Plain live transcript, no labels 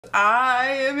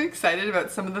I am excited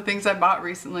about some of the things I bought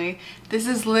recently. This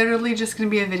is literally just gonna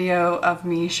be a video of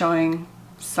me showing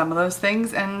some of those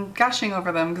things and gushing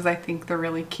over them because I think they're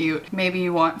really cute. Maybe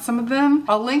you want some of them.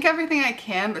 I'll link everything I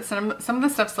can, but some of the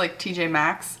stuff's like TJ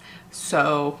Maxx,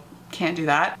 so can't do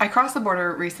that. I crossed the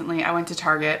border recently. I went to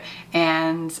Target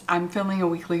and I'm filming a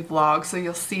weekly vlog, so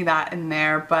you'll see that in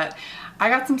there, but I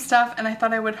got some stuff and I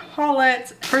thought I would haul it.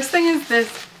 First thing is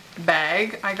this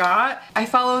bag I got. I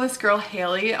follow this girl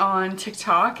Haley on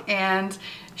TikTok and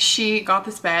she got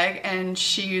this bag and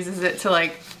she uses it to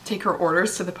like take her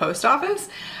orders to the post office.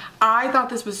 I thought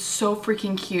this was so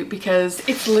freaking cute because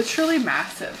it's literally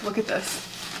massive. Look at this.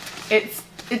 It's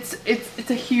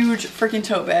a huge freaking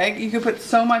tote bag. You can put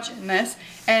so much in this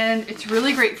and it's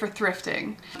really great for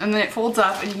thrifting. And then it folds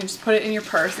up and you can just put it in your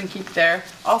purse and keep it there.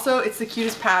 Also, it's the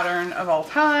cutest pattern of all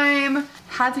time.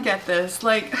 Had to get this,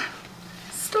 like,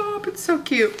 stop, it's so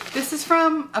cute. This is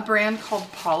from a brand called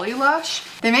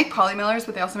Polylush. They make poly mailers,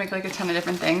 but they also make like a ton of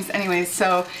different things. Anyways,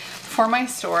 so for my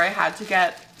store, I had to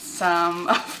get some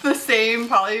of the same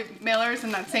poly mailers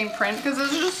in that same print because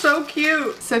it's just so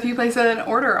cute. So if you place an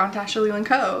order on Tasha, Leelyn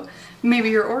Co., maybe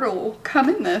your order will come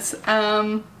in this.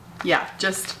 Yeah,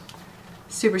 just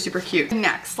super, super cute.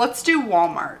 Next, let's do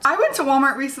Walmart. I went to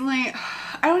Walmart recently.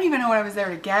 I don't even know what I was there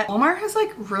to get. Walmart has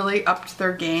like really upped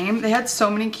their game. They had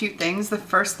so many cute things. The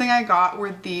first thing I got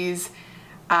were these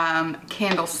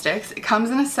candlesticks. It comes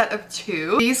in a set of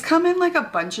 2. These come in like a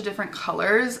bunch of different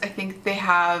colors. I think they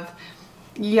have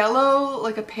yellow,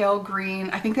 like a pale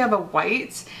green. I think they have a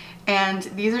white, and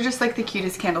these are just like the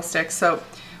cutest candlesticks. So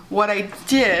what I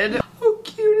did, how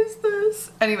cute is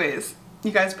this? Anyways,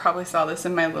 you guys probably saw this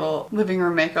in my little living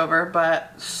room makeover,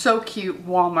 but so cute.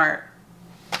 Walmart.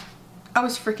 I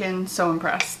was freaking so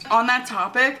impressed. On that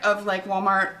topic of like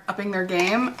Walmart upping their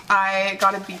game, I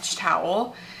got a beach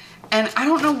towel. And I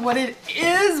don't know what it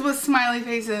is with smiley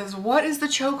faces. What is the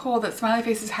chokehold that smiley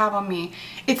faces have on me?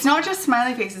 It's not just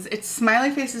smiley faces, it's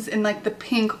smiley faces in like the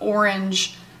pink,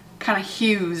 orange kind of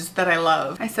hues that I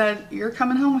love. I said, you're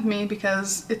coming home with me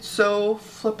because it's so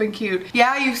flippin' cute.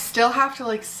 Yeah, you still have to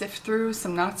like sift through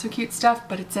some not so cute stuff,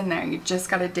 but it's in there. You just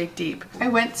gotta dig deep. I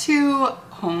went to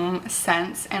Home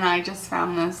Sense and I just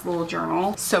found this little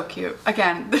journal. So cute.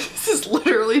 Again, this is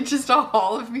literally just a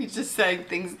haul of me just saying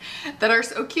things that are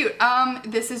so cute.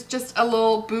 This is just a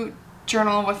little boot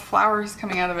journal with flowers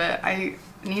coming out of it. I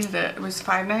needed it. It was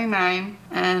 $5.99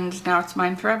 and now it's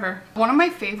mine forever. One of my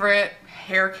favorite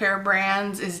hair care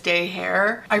brands is Day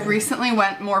Hair. I recently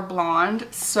went more blonde,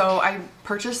 so I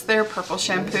purchased their purple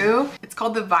shampoo. It's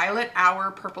called the Violet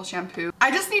Hour Purple Shampoo.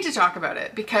 I just need to talk about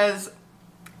it because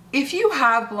if you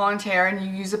have blonde hair and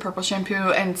you use a purple shampoo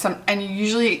and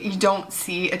you don't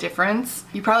see a difference,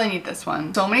 you probably need this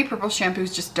one. So many purple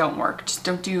shampoos just don't work. Just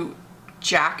don't do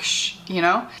you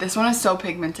know? This one is so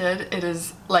pigmented. It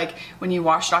is like when you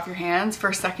wash it off your hands,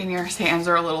 for a second your hands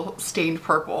are a little stained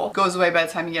purple. Goes away by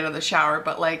the time you get out of the shower,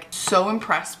 but like so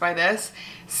impressed by this.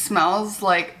 Smells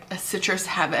like a citrus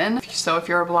heaven. So if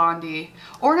you're a blondie,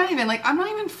 or not even, like I'm not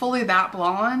even fully that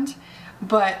blonde,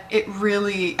 but it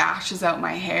really ashes out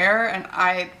my hair and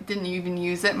I didn't even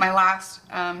use it my last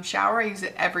shower. I use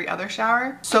it every other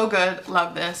shower. So good,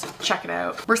 love this, check it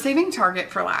out. We're saving Target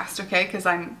for last, okay? Because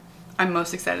I'm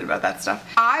most excited about that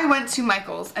stuff. I went to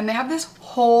Michael's and they have this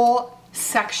whole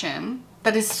section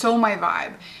that is so my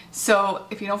vibe. So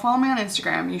if you don't follow me on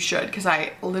Instagram, you should, because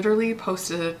I literally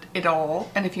posted it all.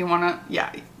 And if you wanna,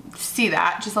 yeah, see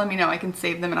that, just let me know. I can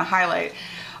save them in a highlight.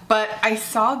 But I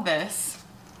saw this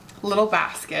little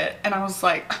basket and I was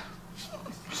like,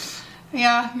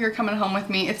 yeah, you're coming home with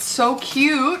me. It's so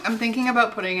cute. I'm thinking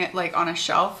about putting it like on a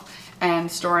shelf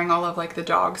and storing all of like the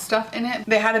dog stuff in it.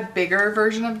 They had a bigger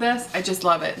version of this. I just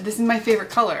love it. This is my favorite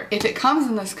color. If it comes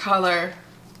in this color,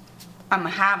 I'm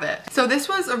gonna have it. So this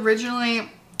was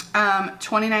originally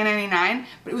 $29.99,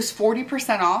 but it was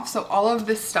 40% off. So all of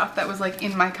this stuff that was like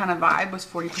in my kind of vibe was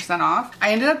 40% off.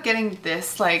 I ended up getting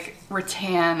this like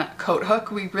rattan coat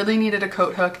hook. We really needed a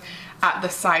coat hook at the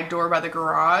side door by the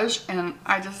garage, and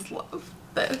I just love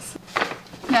this.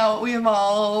 Now what we have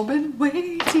all been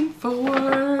waiting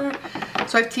for.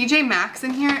 So I have TJ Maxx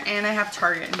in here and I have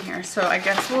Target in here. So I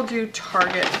guess we'll do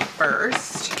Target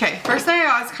first. Okay, first thing I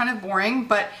got is kind of boring,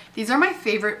 but these are my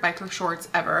favorite biker shorts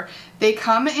ever. They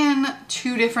come in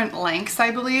 2 different lengths,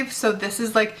 I believe. So this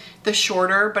is like the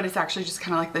shorter, but it's actually just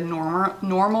kind of like the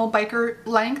normal biker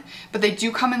length. But they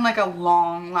do come in like a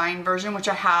long line version, which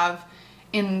I have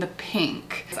in the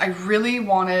pink. I really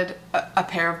wanted a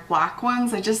pair of black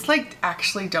ones. I just like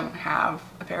actually don't have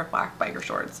a pair of black biker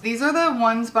shorts. These are the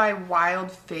ones by Wild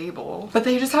Fable, but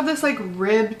they just have this like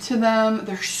rib to them.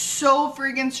 They're so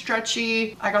freaking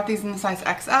stretchy. I got these in the size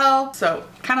XL, so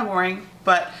kind of boring,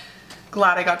 but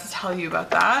glad I got to tell you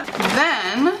about that.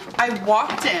 Then I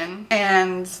walked in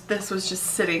and this was just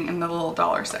sitting in the little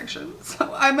dollar section.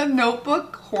 So I'm a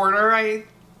notebook hoarder. I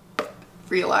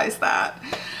realized that.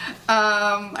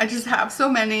 I just have so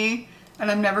many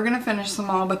and I'm never gonna finish them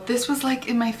all, but this was like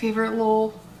in my favorite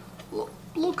little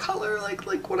color,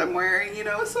 like what I'm wearing, you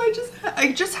know, so I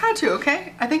just had to,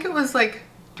 okay? I think it was like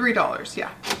 $3, yeah.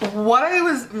 What I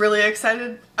was really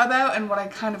excited about and what I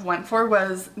kind of went for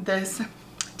was this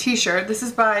t-shirt. This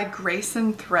is by Grace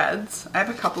and Threads. I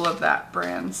have a couple of that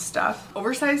brand stuff.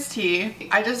 Oversized tee.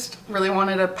 I just really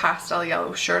wanted a pastel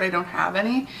yellow shirt. I don't have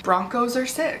any. Broncos are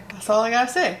sick. That's all I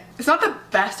gotta say. It's not the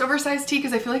best oversized tee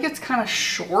because I feel like it's kind of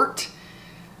short,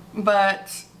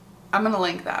 but I'm gonna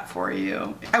link that for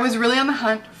you. I was really on the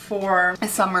hunt for a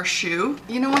summer shoe.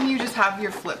 You know when you just have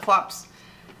your flip-flops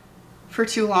for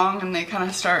too long and they kind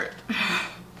of start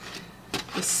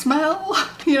the smell,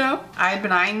 you know? I had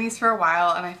been eyeing these for a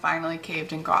while and I finally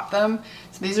caved and got them.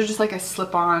 So these are just like a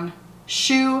slip-on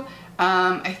shoe.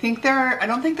 I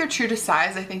don't think they're true to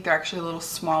size. I think they're actually a little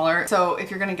smaller. So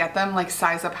if you're gonna get them, like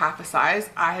size up half a size.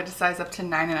 I had to size up to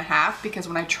 9.5 because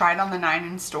when I tried on the 9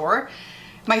 in store,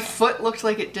 my foot looked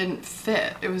like it didn't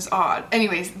fit. It was odd.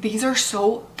 Anyways, these are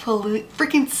so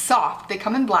freaking soft. They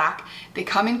come in black, they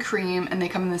come in cream, and they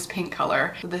come in this pink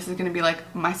color. So this is gonna be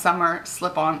like my summer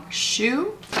slip-on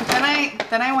shoe. Then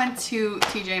I went to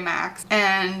TJ Maxx,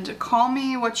 and call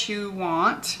me what you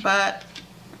want, but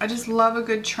I just love a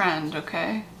good trend,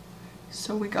 okay?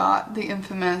 So we got the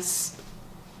infamous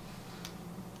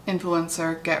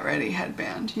influencer get ready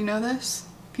headband. You know this?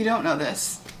 If you don't know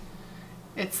this,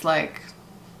 it's like,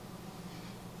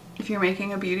 if you're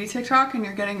making a beauty TikTok and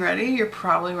you're getting ready, you're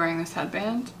probably wearing this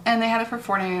headband. And they had it for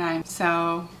 $4.99,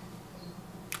 so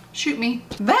shoot me.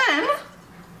 Then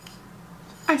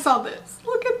I saw this.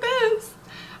 Look at this.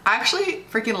 I actually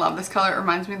freaking love this color. It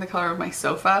reminds me of the color of my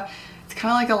sofa. It's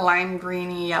kind of like a lime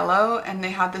greeny yellow, and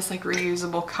they had this like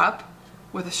reusable cup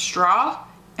with a straw.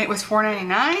 It was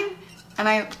 $4.99 and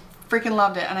I freaking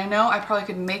loved it. And I know I probably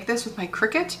could make this with my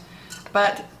Cricut,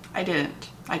 but I didn't.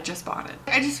 I just bought it.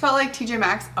 I just felt like TJ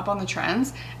Maxx up on the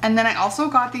trends. And then I also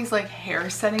got these like hair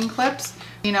setting clips.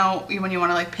 You know, when you want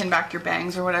to like pin back your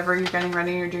bangs or whatever, you're getting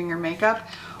ready, you're doing your makeup.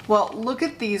 Well, look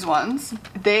at these ones.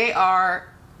 They are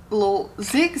little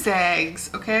zigzags,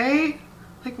 okay?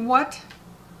 Like what?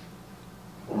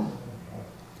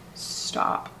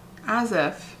 Stop. As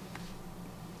if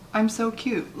I'm so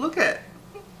cute. Look at.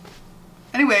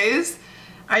 Anyways,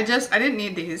 I didn't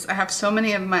need these. I have so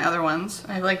many of my other ones.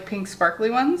 I have like pink sparkly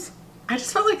ones. I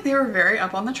just felt like they were very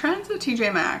up on the trends at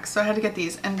TJ Maxx, so I had to get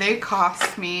these, and they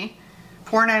cost me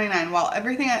 $4.99, while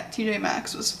everything at TJ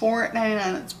Maxx was $4.99.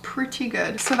 That's pretty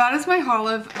good. So that is my haul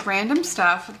of random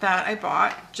stuff that I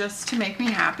bought just to make me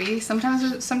happy.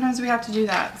 Sometimes we have to do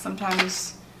that.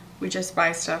 Sometimes we just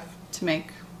buy stuff to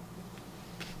make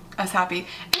us happy.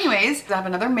 Anyways, I have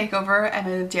another makeover and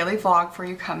a daily vlog for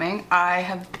you coming. I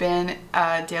have been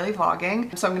daily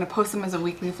vlogging, so I'm gonna post them as a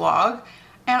weekly vlog.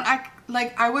 And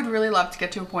I would really love to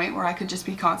get to a point where I could just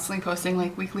be constantly posting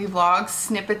like weekly vlogs,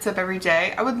 snippets of every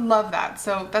day. I would love that.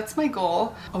 So that's my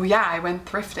goal. Oh yeah, I went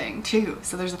thrifting too.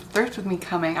 So there's a thrift with me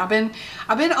coming. I've been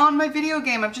on my video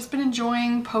game. I've just been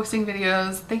enjoying posting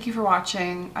videos. Thank you for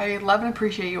watching. I love and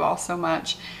appreciate you all so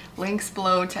much. Links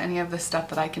below to any of the stuff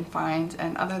that I can find.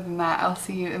 And other than that, I'll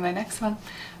see you in my next one.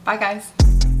 Bye guys.